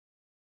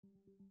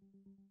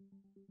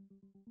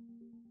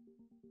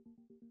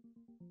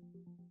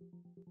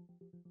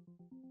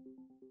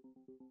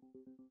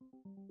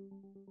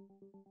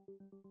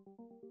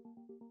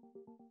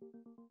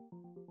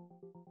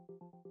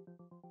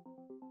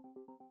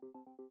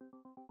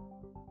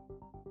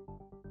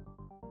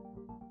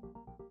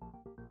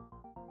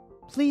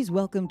Please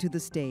welcome to the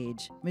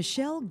stage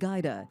Michelle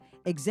Giuda,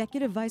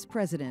 Executive Vice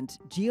President,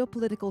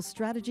 Geopolitical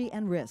Strategy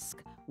and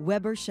Risk,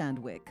 Weber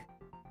Shandwick.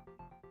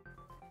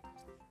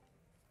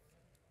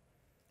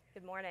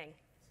 Good morning.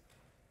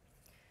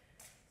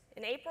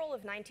 In April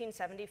of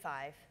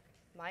 1975,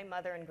 my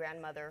mother and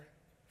grandmother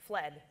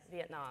fled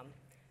Vietnam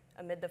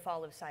amid the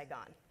fall of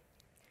Saigon.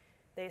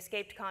 They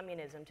escaped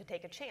communism to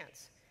take a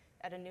chance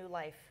at a new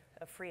life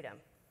of freedom.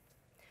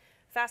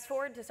 Fast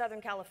forward to Southern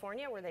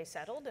California, where they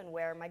settled and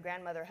where my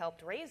grandmother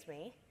helped raise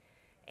me.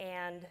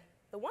 And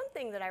the one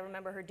thing that I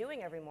remember her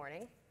doing every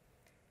morning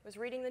was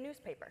reading the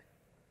newspaper.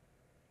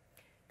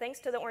 Thanks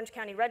to the Orange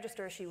County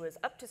Register, she was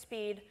up to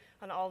speed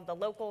on all of the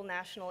local,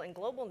 national, and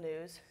global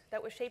news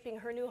that was shaping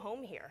her new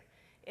home here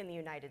in the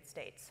United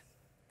States.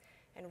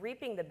 And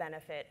reaping the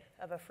benefit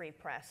of a free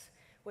press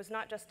was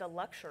not just a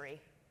luxury,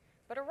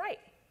 but a right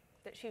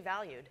that she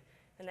valued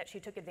and that she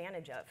took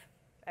advantage of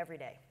every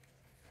day.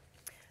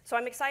 So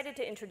I'm excited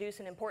to introduce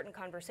an important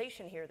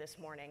conversation here this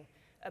morning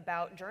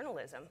about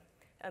journalism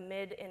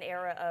amid an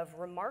era of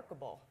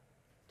remarkable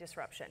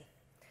disruption.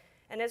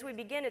 And as we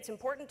begin, it's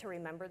important to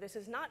remember this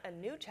is not a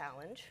new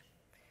challenge.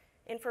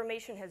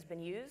 Information has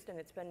been used and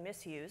it's been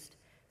misused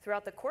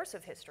throughout the course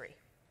of history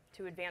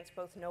to advance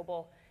both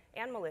noble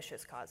and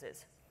malicious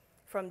causes,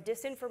 from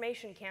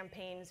disinformation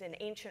campaigns in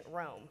ancient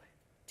Rome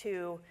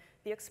to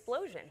the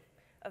explosion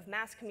of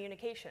mass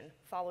communication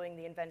following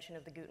the invention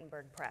of the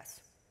Gutenberg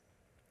press.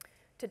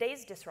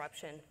 Today's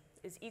disruption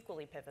is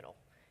equally pivotal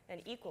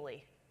and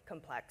equally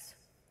complex.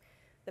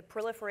 The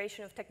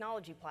proliferation of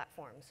technology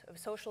platforms, of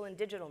social and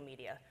digital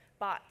media,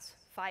 bots,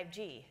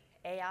 5G,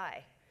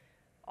 AI,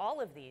 all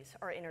of these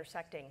are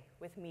intersecting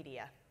with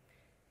media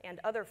and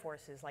other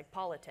forces like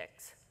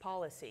politics,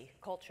 policy,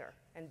 culture,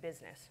 and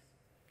business.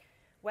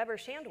 Weber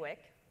Shandwick,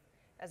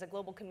 as a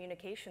global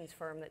communications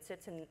firm that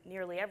sits in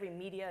nearly every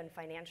media and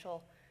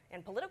financial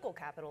and political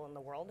capital in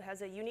the world,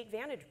 has a unique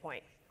vantage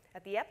point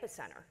at the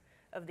epicenter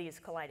of these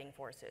colliding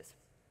forces.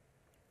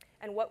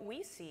 And what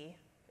we see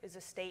is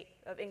a state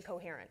of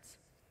incoherence,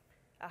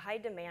 a high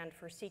demand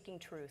for seeking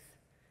truth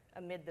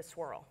amid the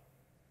swirl.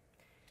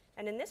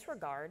 And in this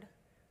regard,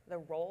 the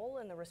role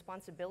and the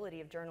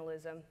responsibility of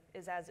journalism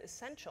is as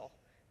essential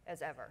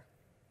as ever.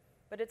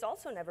 But it's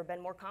also never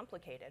been more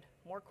complicated,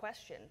 more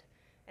questioned,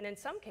 and in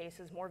some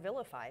cases more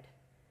vilified.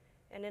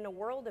 And in a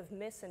world of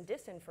mis and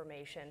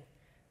disinformation,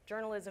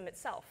 journalism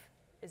itself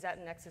is at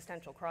an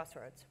existential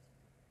crossroads.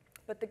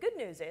 But the good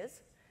news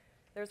is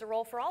there's a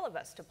role for all of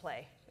us to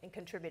play in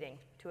contributing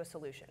to a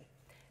solution.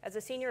 As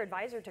a senior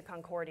advisor to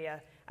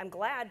Concordia, I'm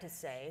glad to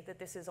say that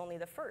this is only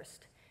the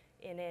first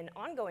in an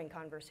ongoing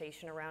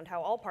conversation around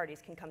how all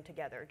parties can come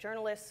together: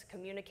 journalists,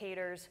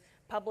 communicators,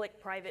 public,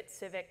 private,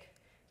 civic,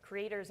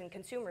 creators, and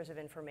consumers of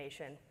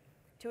information,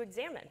 to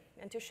examine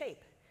and to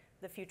shape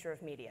the future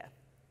of media.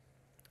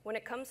 When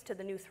it comes to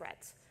the new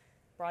threats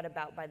brought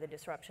about by the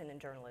disruption in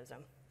journalism,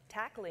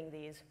 tackling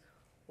these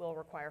will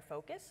require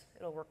focus,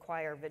 it'll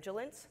require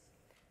vigilance.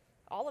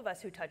 All of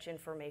us who touch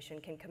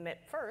information can commit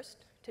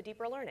first to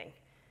deeper learning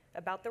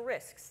about the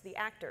risks, the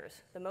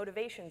actors, the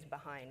motivations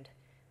behind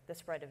the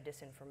spread of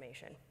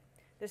disinformation.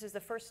 This is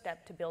the first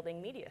step to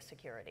building media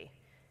security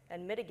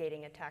and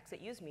mitigating attacks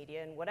that use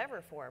media in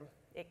whatever form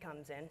it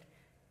comes in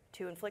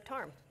to inflict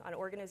harm on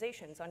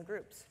organizations, on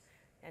groups,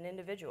 and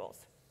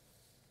individuals.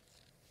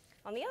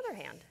 On the other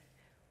hand,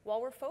 while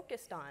we're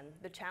focused on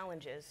the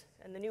challenges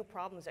and the new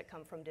problems that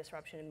come from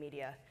disruption in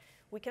media,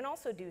 we can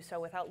also do so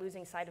without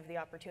losing sight of the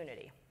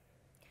opportunity.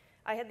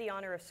 I had the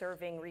honor of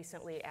serving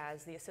recently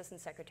as the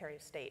Assistant Secretary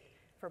of State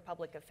for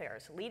Public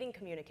Affairs, leading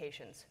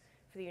communications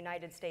for the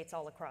United States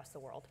all across the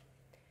world.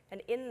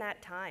 And in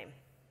that time,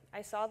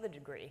 I saw the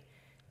degree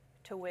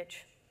to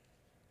which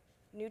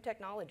new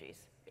technologies,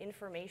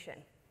 information,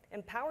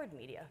 empowered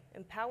media,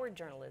 empowered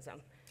journalism,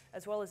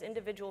 as well as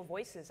individual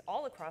voices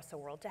all across the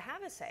world to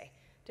have a say,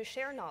 to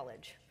share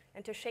knowledge,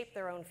 and to shape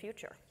their own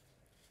future.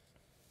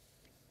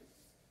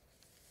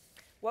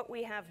 What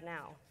we have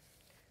now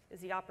is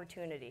the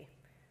opportunity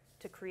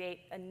to create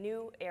a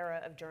new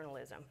era of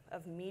journalism,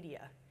 of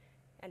media,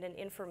 and an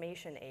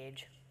information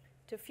age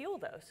to fuel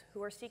those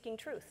who are seeking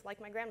truth,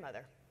 like my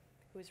grandmother,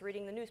 who is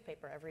reading the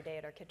newspaper every day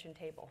at our kitchen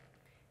table,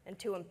 and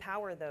to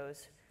empower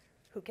those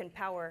who can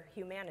power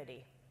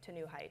humanity to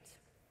new heights.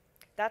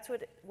 That's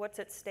what's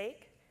at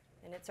stake,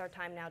 and it's our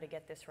time now to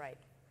get this right.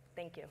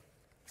 Thank you.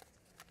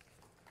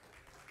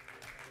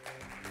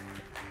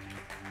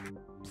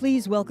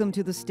 Please welcome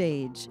to the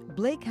stage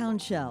Blake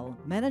Hounshell,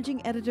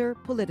 Managing Editor,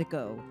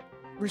 Politico,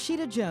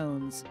 Rashida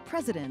Jones,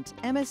 President,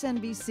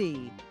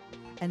 MSNBC,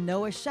 and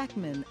Noah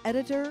Shachtman,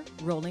 Editor,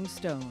 Rolling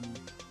Stone.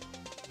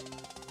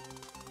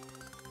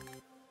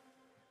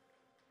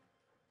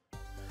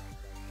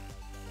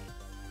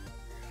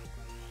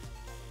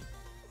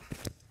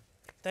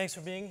 Thanks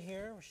for being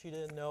here,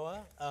 Rashida and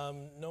Noah.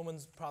 No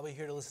one's probably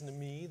here to listen to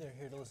me. They're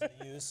here to listen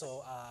to you.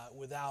 So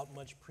without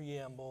much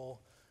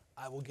preamble,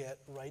 I will get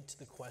right to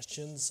the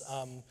questions.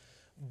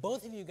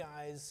 Both of you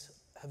guys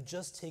have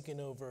just taken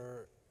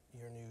over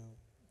your new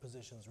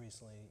positions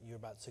recently. You're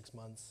about 6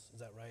 months, is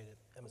that right,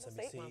 at MSNBC?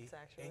 Almost 8 months,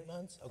 actually. 8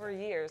 months? Okay. For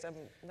years. I'm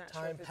not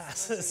sure Time if it's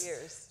passes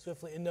years.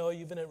 swiftly. And Noah,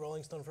 you've been at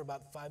Rolling Stone for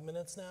about 5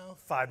 minutes now?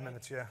 5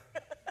 minutes, yeah.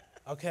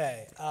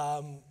 Okay.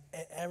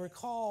 I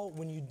recall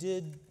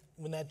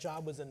when that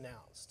job was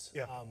announced,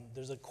 Yeah.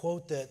 there's a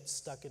quote that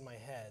stuck in my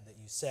head that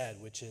you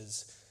said, which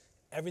is,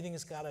 everything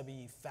has got to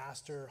be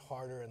faster,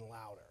 harder, and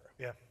louder.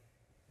 Yeah.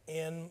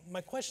 And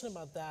my question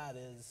about that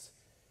is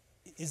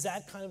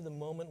that kind of the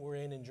moment we're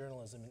in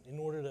journalism? In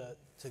order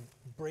to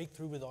break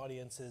through with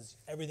audiences,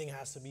 everything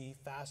has to be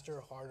faster,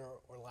 harder,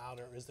 or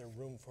louder? Or is there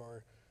room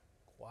for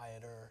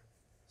quieter,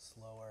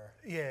 slower?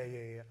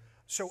 Yeah.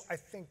 So I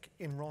think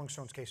in Rolling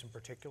Stone's case in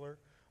particular,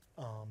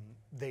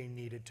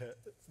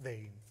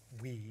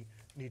 we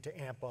need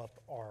to amp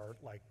up our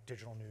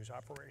digital news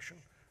operation,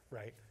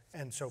 right?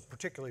 And so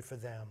particularly for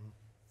them,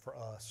 for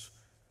us,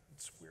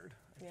 it's weird.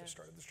 I just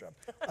started this job.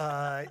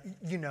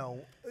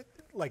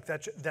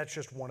 That's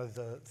just one of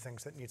the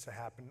things that needs to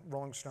happen.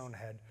 Rolling Stone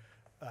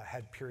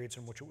had periods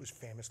in which it was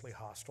famously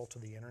hostile to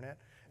the internet,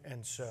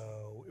 and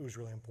so it was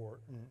really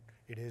important.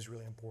 It is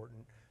really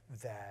important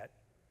that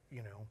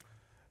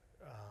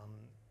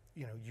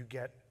you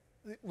get.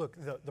 Look,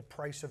 the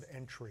price of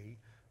entry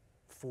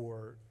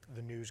for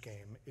the news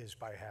game is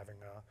by having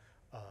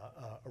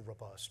a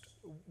robust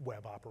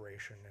web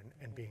operation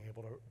and being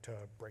able to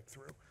break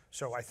through.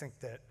 So I think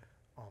that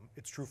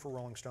it's true for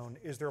Rolling Stone.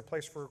 Is there a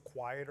place for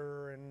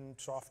quieter and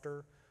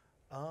softer?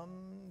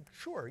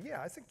 Sure,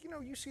 yeah. I think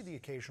you see the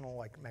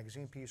occasional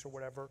magazine piece or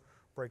whatever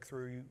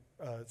breakthrough.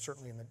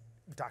 Certainly in the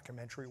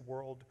documentary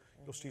world,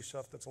 you'll see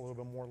stuff that's a little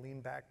bit more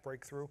lean back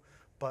breakthrough.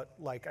 But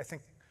I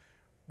think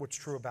what's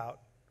true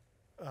about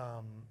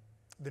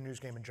the news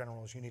game in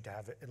general is you need to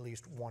have at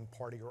least one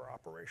party or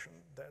operation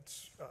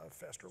that's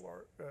faster,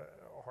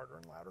 harder,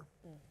 and louder.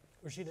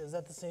 Rashida, is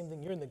that the same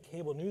thing? You're in the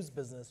cable news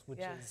business, which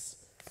Yeah. is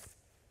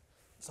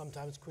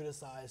sometimes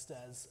criticized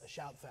as a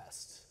shout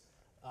fest.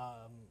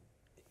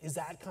 Is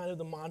that kind of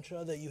the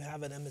mantra that you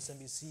have at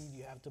MSNBC? Do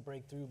you have to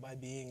break through by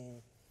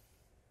being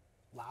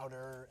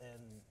louder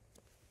and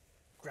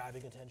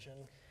grabbing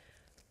attention?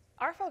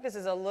 Our focus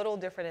is a little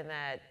different in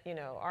that,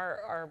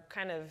 our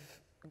kind of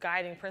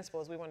guiding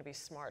principle is we want to be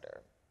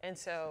smarter. And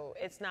so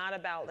it's not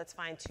about let's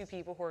find two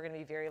people who are going to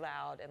be very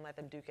loud and let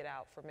them duke it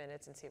out for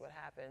minutes and see what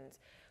happens.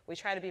 We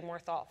try to be more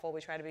thoughtful, we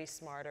try to be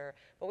smarter,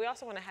 but we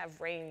also want to have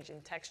range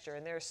and texture.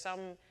 And there are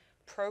some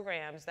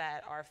programs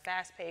that are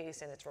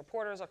fast-paced and it's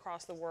reporters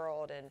across the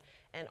world and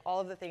all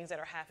of the things that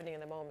are happening in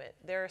the moment.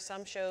 There are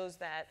some shows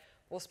that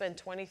will spend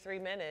 23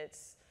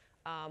 minutes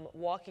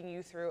walking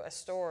you through a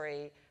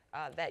story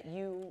that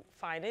you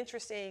find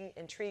interesting,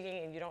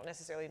 intriguing, and you don't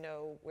necessarily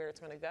know where it's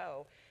going to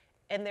go.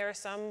 And there are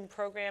some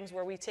programs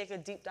where we take a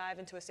deep dive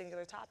into a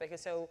singular topic. And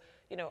so,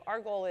 our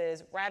goal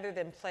is rather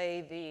than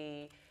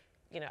play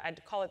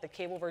I'd call it the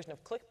cable version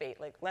of clickbait,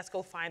 let's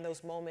go find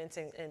those moments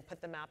and put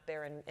them out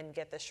there and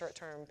get the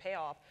short-term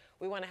payoff.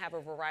 We want to have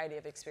a variety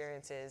of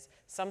experiences.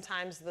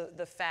 Sometimes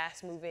the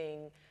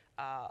fast-moving,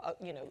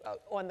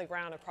 on the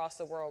ground across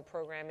the world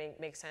programming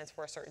makes sense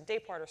for a certain day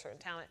part or certain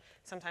talent.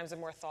 Sometimes the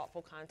more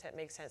thoughtful content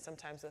makes sense.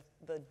 Sometimes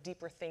the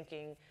deeper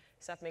thinking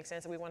stuff makes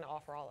sense, and we want to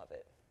offer all of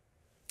it.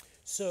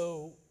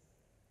 So,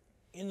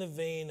 in the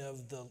vein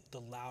of the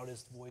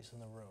loudest voice in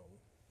the room,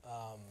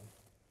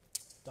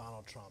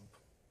 Donald Trump.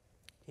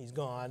 He's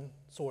gone,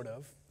 sort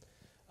of.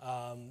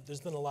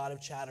 There's been a lot of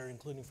chatter,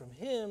 including from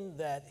him,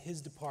 that his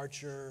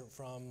departure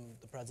from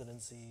the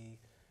presidency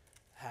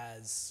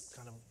has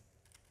kind of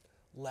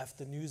left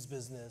the news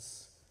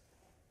business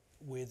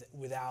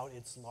without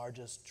its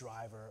largest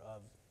driver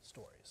of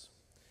stories.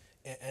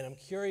 And I'm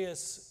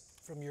curious,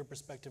 from your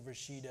perspective,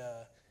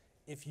 Rashida,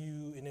 if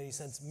you, in any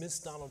sense, miss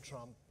Donald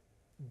Trump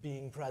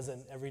being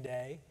present every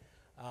day.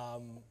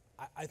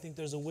 I think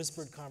there's a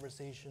whispered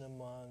conversation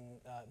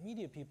among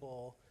media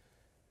people,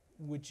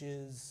 which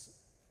is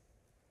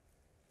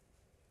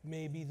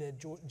maybe that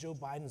Joe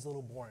Biden's a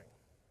little boring.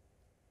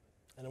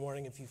 And I'm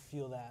wondering if you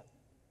feel that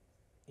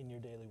in your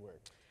daily work.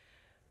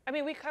 I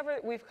mean,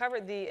 we've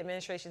covered the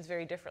administrations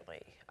very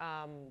differently.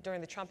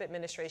 During the Trump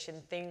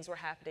administration, things were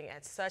happening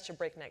at such a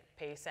breakneck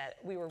pace that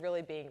we were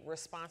really being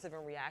responsive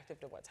and reactive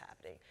to what's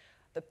happening.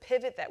 The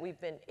pivot that we've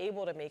been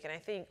able to make, and I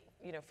think,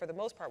 for the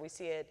most part, we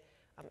see it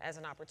as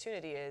an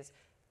opportunity, is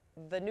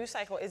the news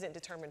cycle isn't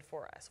determined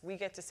for us. We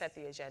get to set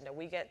the agenda.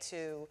 We get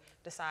to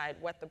decide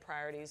what the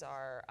priorities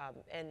are,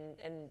 and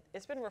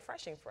it's been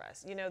refreshing for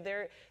us.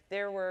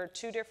 There were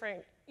two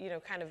different,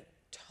 kind of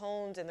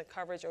tones in the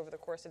coverage over the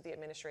course of the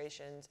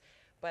administrations,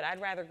 but I'd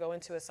rather go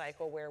into a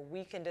cycle where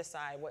we can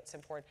decide what's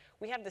important.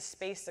 We have the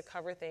space to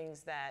cover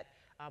things that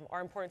are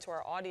important to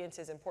our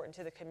audiences, important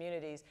to the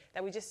communities,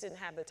 that we just didn't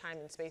have the time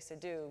and space to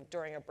do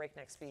during a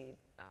breakneck speed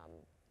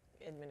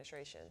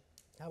administration.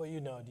 How about you,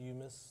 Noah? Do you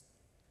miss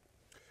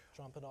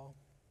Trump at all?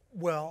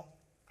 Well,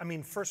 I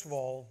mean, first of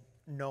all,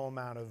 no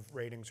amount of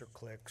ratings or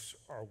clicks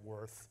are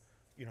worth,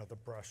 the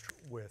brush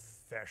with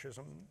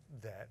fascism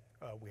that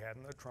we had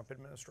in the Trump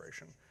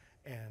administration.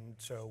 And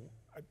so,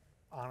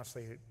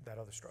 honestly, that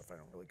other stuff I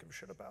don't really give a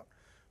shit about.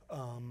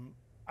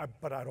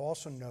 But I'd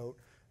also note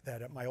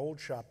that at my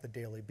old shop, the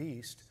Daily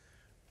Beast,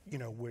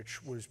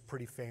 which was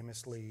pretty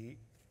famously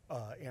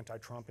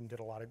anti-Trump and did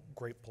a lot of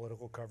great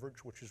political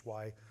coverage, which is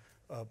why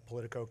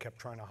Politico kept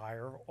trying to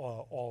hire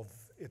all of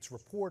its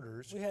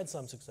reporters. We had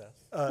some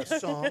success.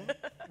 Some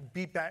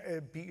beat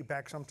you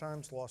back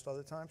sometimes, lost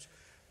other times.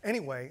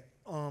 Anyway,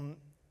 I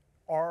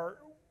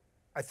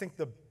think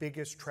the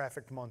biggest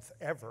trafficked month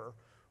ever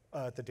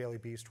at the Daily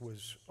Beast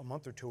was a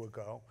month or two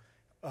ago.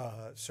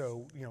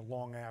 So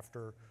long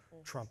after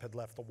Trump had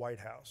left the White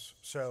House.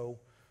 So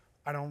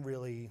I don't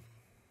really,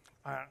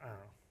 I don't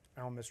know.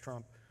 I don't miss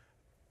Trump.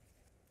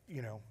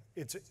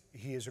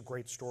 He is a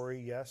great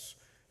story, yes.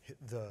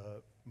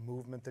 The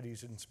movement that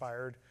he's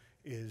inspired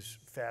is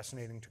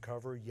fascinating to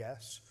cover,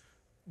 yes.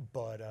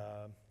 But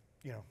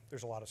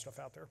there's a lot of stuff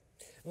out there.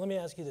 Let me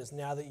ask you this: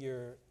 now that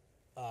you're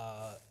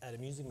at a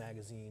music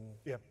magazine,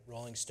 Yep.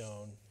 Rolling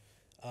Stone,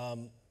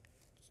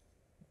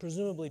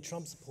 presumably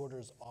Trump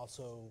supporters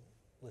also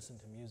listen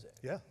to music.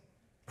 Yeah,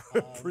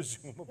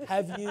 presumably.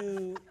 Have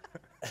you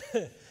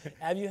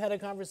had a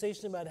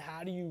conversation about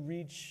how do you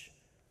reach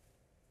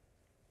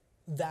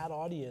that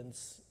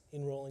audience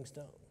in Rolling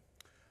Stone?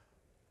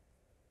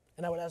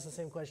 And I would ask the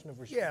same question of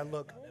Rashida. Yeah,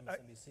 look, on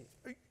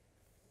MSNBC.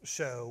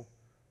 So,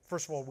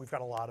 first of all, we've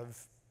got a lot of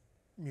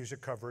music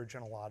coverage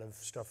and a lot of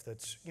stuff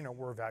that's,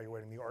 we're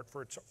evaluating the art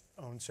for its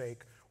own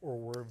sake, or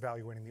we're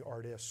evaluating the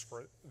artists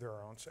for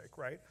their own sake,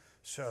 right?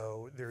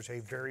 So there's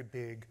a very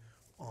big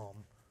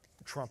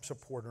Trump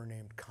supporter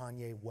named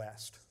Kanye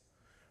West.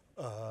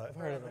 I've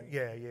heard of him.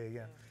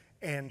 Yeah.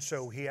 And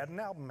so he had an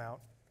album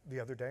out the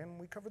other day, and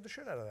we covered the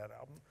shit out of that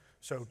album.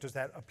 So does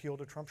that appeal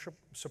to Trump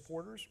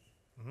supporters?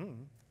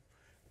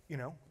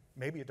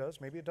 Maybe it does,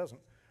 maybe it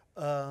doesn't.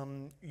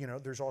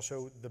 There's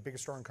also the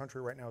biggest star in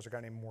country right now is a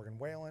guy named Morgan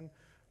Wallen.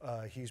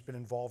 He's been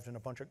involved in a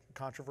bunch of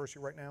controversy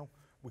right now.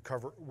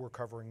 We're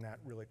covering that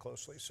really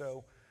closely.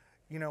 So,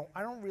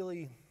 I don't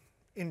really,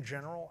 in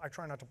general, I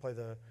try not to play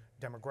the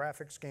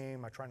demographics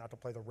game. I try not to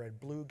play the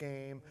red-blue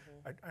game.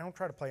 I don't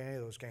try to play any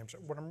of those games.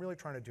 What I'm really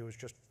trying to do is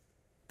just,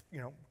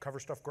 cover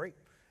stuff great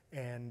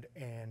and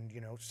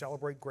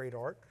celebrate great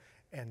art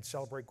and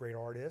celebrate great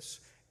artists,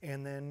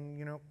 and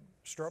then,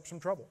 stir up some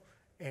trouble.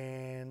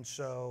 And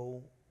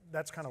so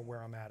that's kind of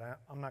where I'm at.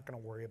 I'm not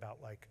going to worry about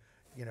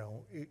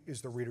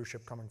is the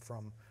readership coming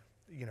from,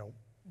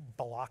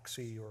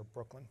 Biloxi or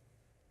Brooklyn?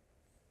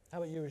 How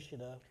about you,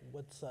 Rashida?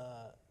 What's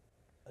a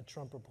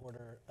Trump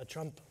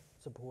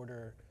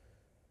supporter?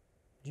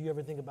 Do you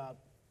ever think about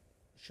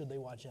should they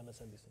watch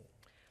MSNBC?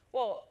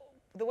 Well,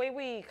 the way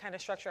we kind of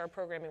structure our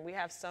programming, we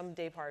have some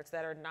day parts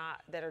that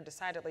are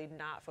decidedly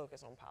not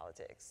focused on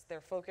politics.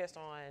 They're focused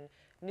on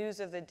news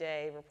of the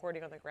day,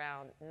 reporting on the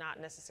ground, not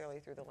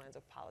necessarily through the lens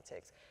of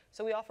politics.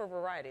 So we offer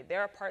variety.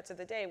 There are parts of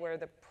the day where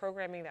the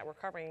programming that we're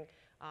covering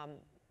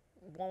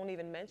won't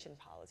even mention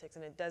politics,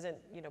 and it doesn't,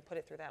 put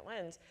it through that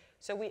lens.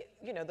 So we,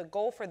 the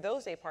goal for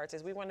those day parts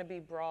is we want to be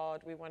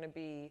broad, we want to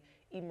be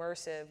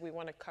immersive, we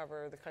want to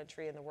cover the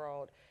country and the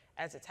world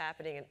as it's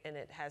happening, and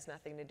it has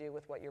nothing to do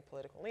with what your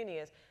political leaning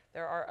is.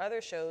 There are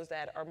other shows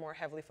that are more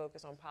heavily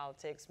focused on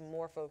politics,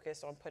 more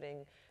focused on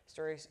putting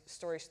stories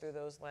through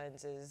those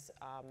lenses,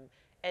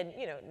 and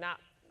not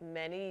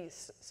many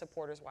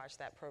supporters watch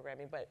that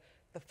programming, but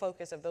the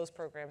focus of those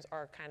programs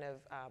are kind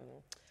of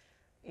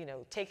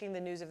taking the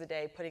news of the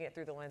day, putting it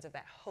through the lens of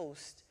that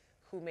host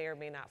who may or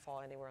may not fall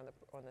anywhere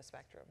on the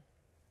spectrum.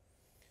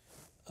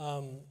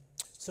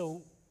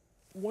 So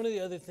one of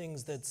the other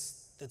things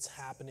that's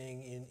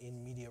happening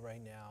in media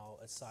right now,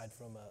 aside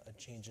from a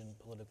change in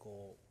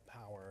political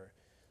power,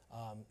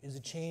 is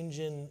a change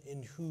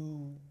in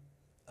who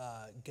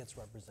gets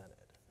represented.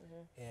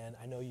 And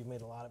I know you've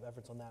made a lot of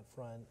efforts on that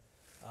front.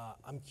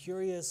 I'm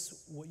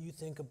curious what you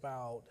think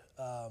about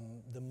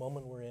the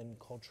moment we're in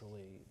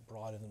culturally,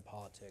 broader than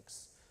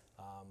politics.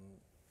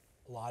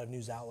 A lot of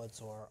news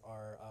outlets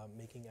are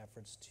making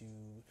efforts to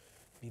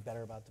be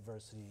better about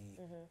diversity,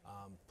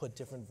 put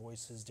different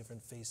voices,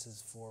 different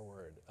faces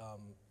forward.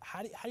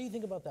 How do you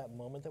think about that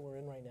moment that we're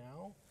in right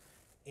now?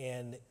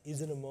 And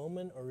is it a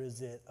moment, or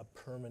is it a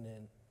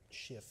permanent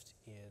shift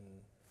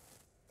in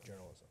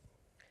journalism?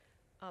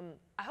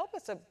 I hope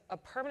it's a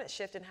permanent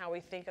shift in how we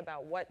think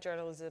about what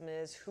journalism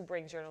is, who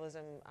brings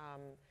journalism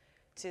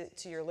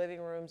to your living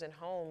rooms and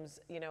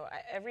homes.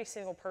 Every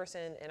single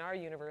person in our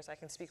universe, I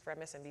can speak for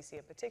MSNBC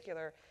in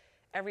particular,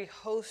 every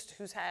host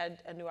who's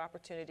had a new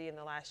opportunity in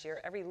the last year,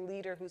 every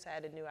leader who's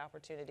had a new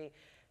opportunity,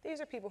 these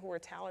are people who were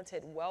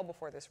talented well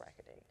before this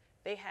reckoning.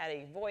 They had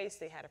a voice,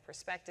 they had a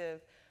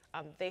perspective,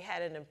 they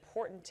had an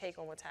important take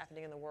on what's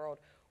happening in the world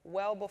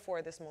well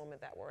before this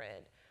moment that we're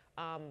in.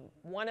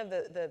 One of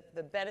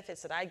the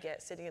benefits that I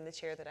get sitting in the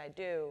chair that I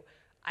do,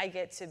 I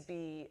get to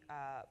be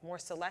more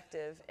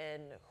selective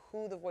in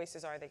who the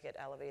voices are that get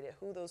elevated,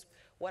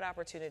 what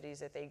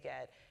opportunities that they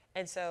get.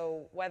 And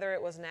so whether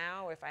it was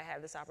now, if I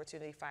had this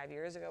opportunity 5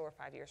 years ago or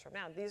 5 years from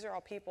now, these are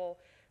all people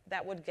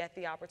that would get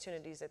the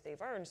opportunities that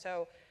they've earned.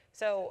 So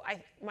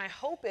my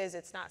hope is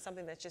it's not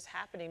something that's just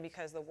happening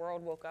because the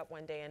world woke up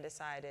one day and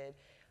decided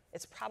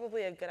it's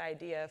probably a good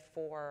idea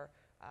for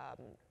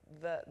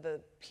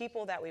the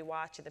people that we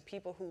watch and the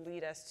people who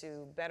lead us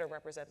to better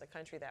represent the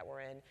country that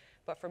we're in.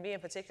 But for me in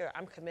particular,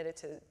 I'm committed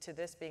to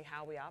this being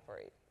how we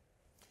operate.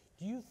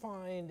 Do you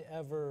find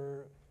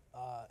ever,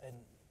 and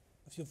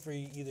feel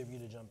free either of you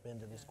to jump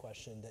into this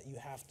question, that you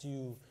have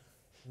to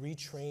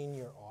retrain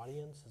your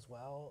audience as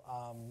well?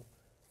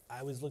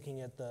 I was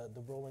looking at the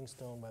Rolling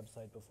Stone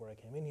website before I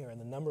came in here, and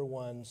the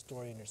 #1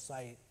 story on your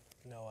site,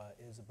 Noah,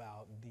 is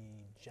about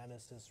the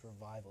Genesis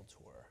Revival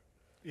Tour.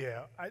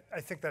 Yeah,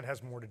 I think that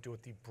has more to do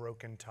with the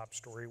broken top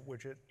story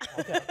widget,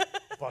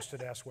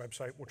 busted ass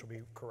website, which will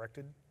be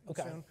corrected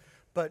soon.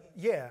 But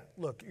yeah,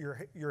 look,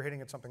 you're hitting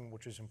at something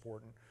which is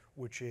important,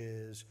 which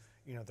is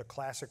the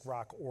classic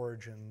rock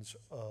origins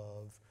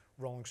of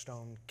Rolling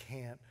Stone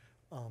can't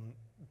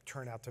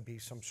turn out to be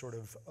some sort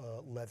of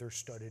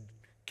leather-studded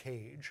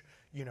cage.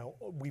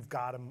 We've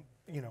got them.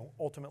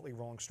 Ultimately,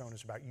 Rolling Stone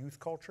is about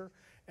youth culture,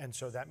 and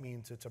so that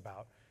means it's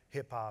about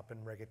hip hop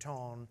and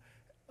reggaeton.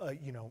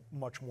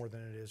 Much more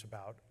than it is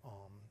about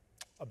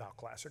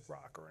classic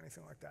rock or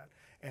anything like that.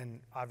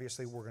 And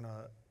obviously, we're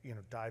gonna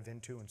dive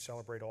into and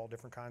celebrate all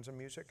different kinds of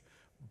music.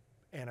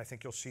 And I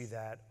think you'll see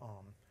that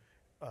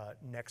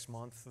next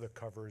month. The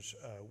covers,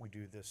 we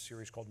do this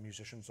series called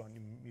Musicians on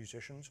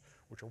Musicians,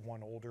 which are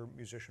one older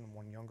musician and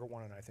one younger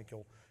one. And I think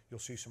you'll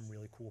see some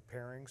really cool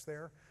pairings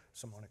there,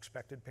 some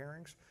unexpected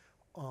pairings.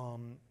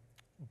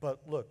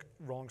 But look,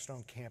 Rolling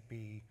Stone can't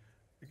be,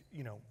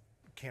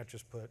 can't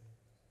just put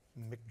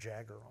Mick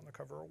Jagger on the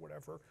cover or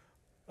whatever.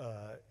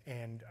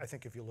 And I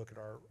think if you look at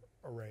our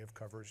array of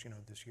covers,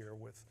 this year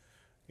with,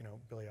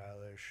 Billie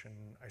Eilish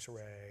and Issa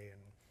Rae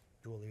and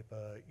Dua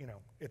Lipa,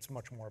 it's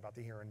much more about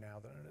the here and now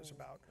than it is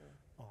about,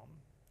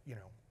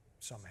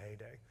 some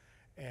heyday.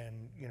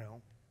 And,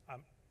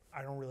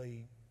 I don't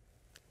really,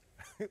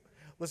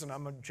 listen,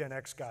 I'm a Gen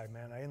X guy,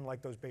 man. I didn't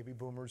like those baby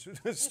boomers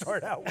who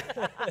start out with.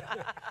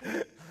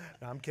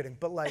 No, I'm kidding.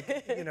 But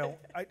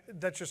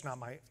that's just not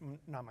my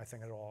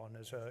thing at all. And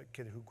as a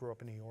kid who grew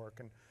up in New York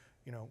and,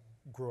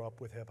 grew up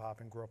with hip hop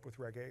and grew up with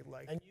reggae,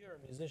 And you're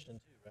a musician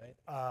too, right?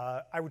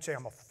 I would say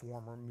I'm a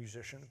former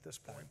musician at this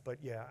point. But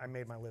yeah, I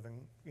made my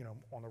living,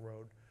 on the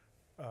road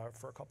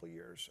for a couple of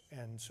years.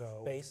 And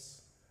so.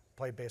 Bass?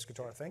 Played bass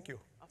guitar. Thank you.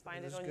 I'll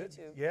find it on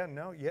YouTube. Yeah,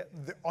 no, yeah.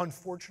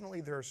 Unfortunately,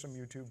 there are some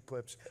YouTube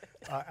clips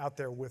out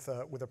there with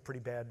a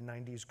pretty bad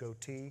 '90s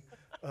goatee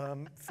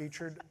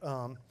featured.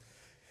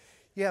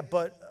 Yeah,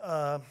 but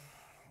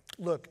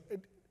look,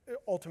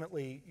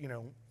 ultimately,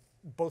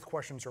 both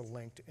questions are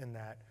linked in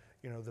that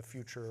the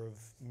future of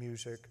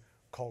music,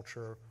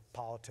 culture,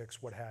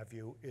 politics, what have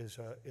you, is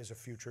a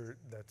future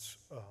that's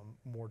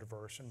more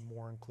diverse and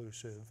more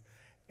inclusive,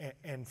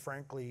 and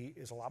frankly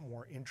is a lot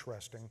more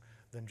interesting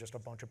than just a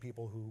bunch of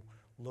people who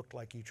looked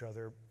like each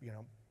other,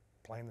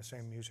 playing the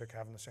same music,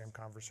 having the same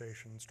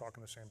conversations,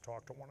 talking the same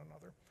talk to one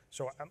another.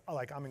 So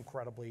I'm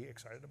incredibly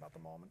excited about the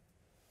moment.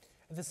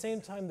 At the same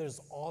time, there's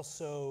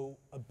also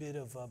a bit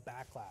of a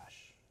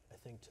backlash, I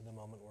think, to the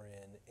moment we're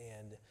in.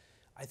 And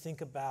I think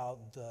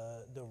about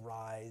the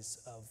rise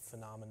of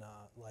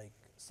phenomena like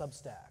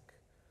Substack,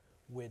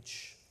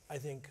 which I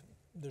think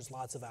there's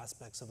lots of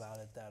aspects about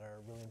it that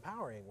are really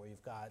empowering, where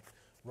you've got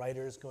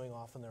writers going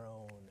off on their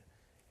own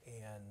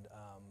and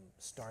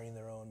starting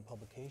their own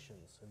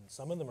publications. And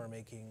some of them are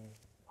making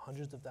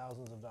hundreds of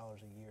thousands of dollars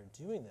a year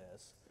doing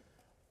this.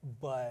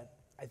 But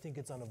I think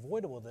it's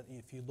unavoidable that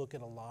if you look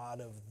at a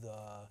lot of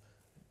the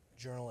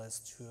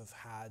journalists who have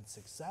had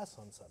success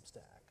on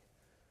Substack,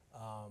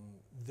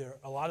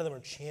 a lot of them are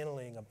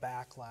channeling a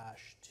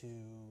backlash to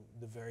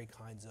the very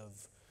kinds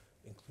of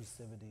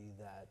inclusivity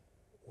that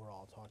we're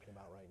all talking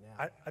about right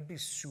now. I'd be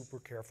super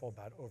careful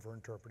about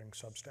over-interpreting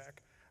Substack.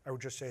 I would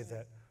just say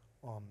that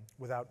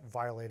without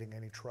violating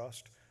any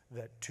trust,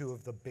 that two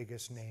of the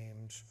biggest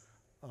names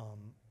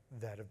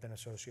that have been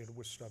associated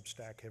with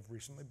Substack have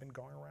recently been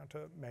going around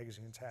to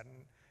magazines hat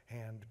in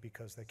hand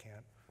because they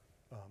can't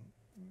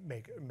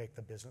make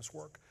the business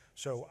work.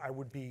 So I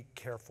would be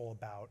careful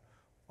about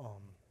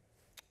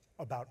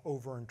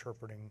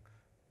over-interpreting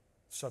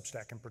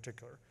Substack in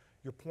particular.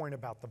 Your point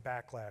about the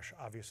backlash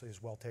obviously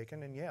is well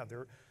taken, and yeah,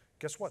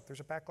 guess what? There's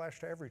a backlash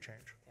to every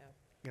change.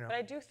 Yeah. But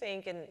I do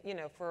think, and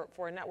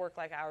for a network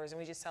like ours, and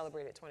we just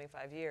celebrated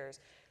 25 years,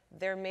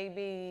 there may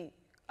be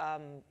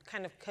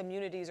kind of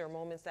communities or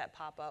moments that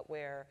pop up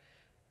where,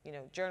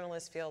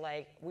 journalists feel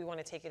like we want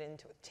to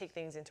take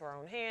things into our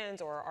own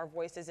hands, or our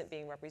voice isn't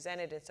being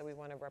represented, and so we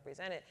want to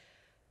represent it.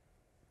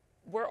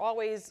 We're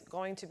always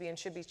going to be and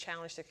should be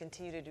challenged to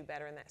continue to do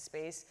better in that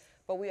space,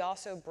 but we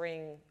also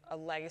bring a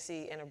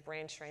legacy and a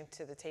brand strength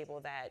to the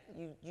table that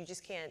you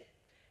just can't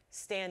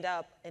stand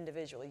up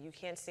individually. You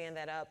can't stand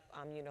that up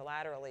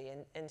unilaterally.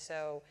 And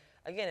so,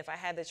 again, if I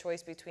had the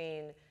choice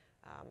between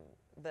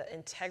the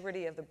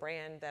integrity of the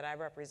brand that I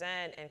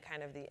represent and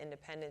kind of the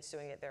independents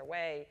doing it their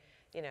way,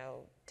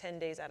 10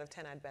 days out of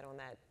 10, I'd bet on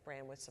that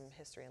brand with some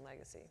history and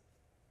legacy.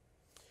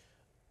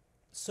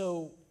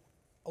 So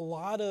a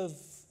lot of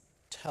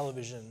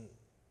television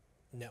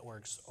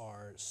networks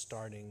are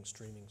starting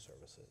streaming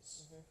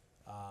services.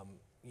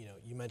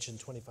 You mentioned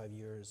 25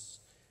 years.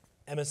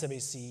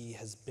 MSNBC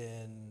has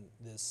been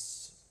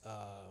this,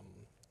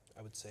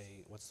 I would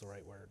say, what's the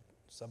right word?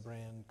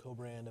 Sub-brand,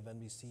 co-brand of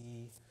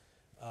NBC,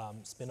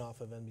 spin-off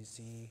of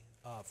NBC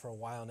for a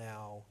while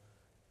now.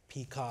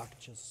 Peacock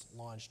just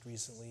launched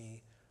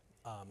recently.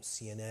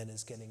 CNN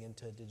is getting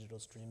into digital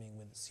streaming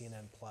with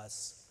CNN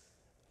Plus.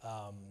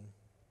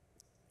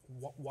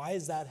 Why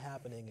is that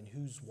happening, and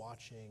who's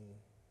watching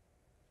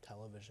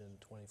television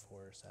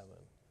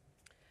 24/7?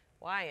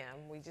 Well, I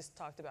am. We just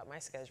talked about my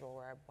schedule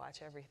where I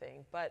watch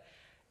everything. But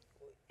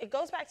it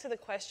goes back to the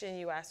question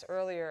you asked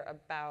earlier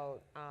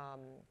about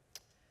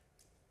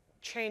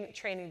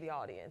training the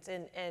audience.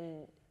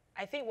 And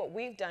I think what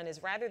we've done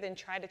is, rather than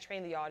try to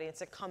train the audience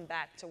to come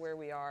back to where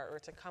we are or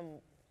to come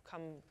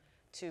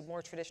to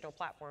more traditional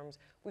platforms,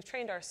 we've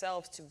trained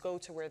ourselves to go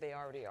to where they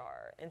already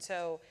are. And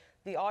so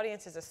the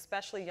audiences,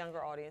 especially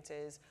younger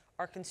audiences,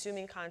 are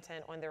consuming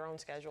content on their own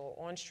schedule,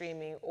 on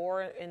streaming,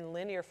 or in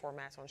linear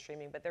formats on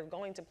streaming, but they're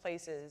going to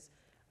places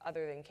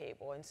other than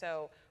cable. And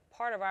so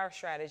part of our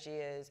strategy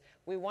is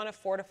we want to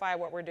fortify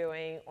what we're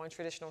doing on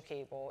traditional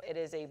cable. It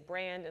is a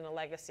brand and a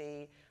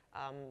legacy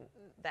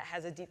that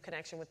has a deep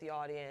connection with the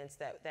audience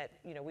that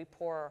we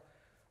pour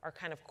our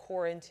kind of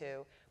core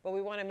into, but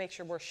we want to make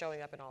sure we're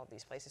showing up in all of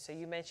these places. So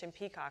you mentioned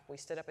Peacock. We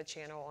stood up a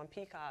channel on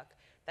Peacock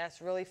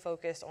that's really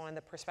focused on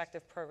the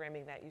perspective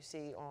programming that you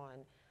see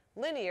on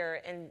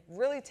linear, and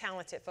really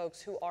talented folks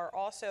who are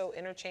also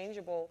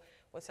interchangeable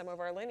with some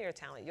of our linear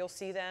talent. You'll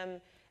see them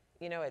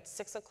at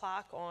 6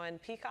 o'clock on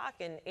Peacock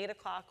and 8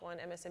 o'clock on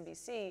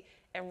MSNBC.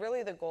 And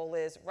really the goal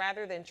is,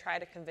 rather than try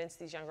to convince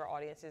these younger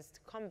audiences to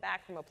come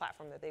back from a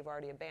platform that they've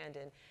already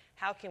abandoned,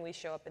 how can we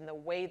show up in the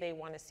way they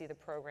want to see the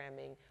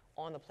programming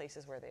on the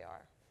places where they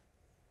are?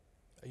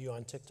 Are you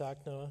on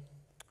TikTok, Noah?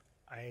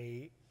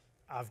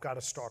 I've got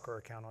a stalker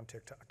account on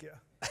TikTok, yeah.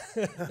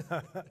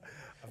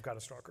 I've got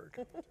a stalker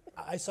account.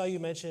 I saw you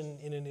mention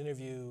in an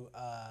interview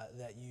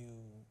that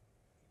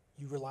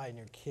you rely on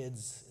your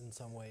kids in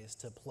some ways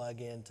to plug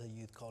into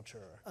youth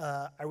culture.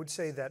 I would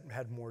say that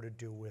had more to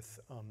do with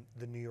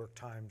the New York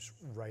Times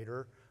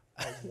writer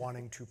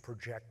wanting to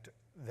project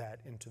that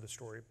into the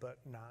story, but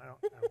no, I don't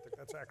think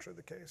that's actually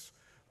the case.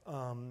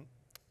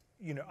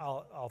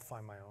 I'll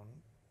find my own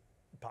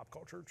pop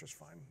culture just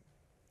fine.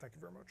 Thank you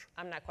very much.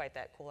 I'm not quite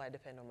that cool. I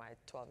depend on my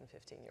 12 and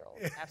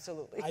 15-year-olds.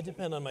 Absolutely. I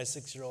depend on my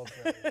 6-year-old.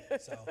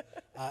 So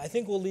I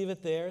think we'll leave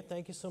it there.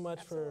 Thank you so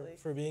much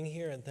for being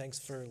here, and thanks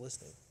for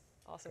listening.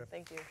 Awesome.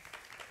 Thank you.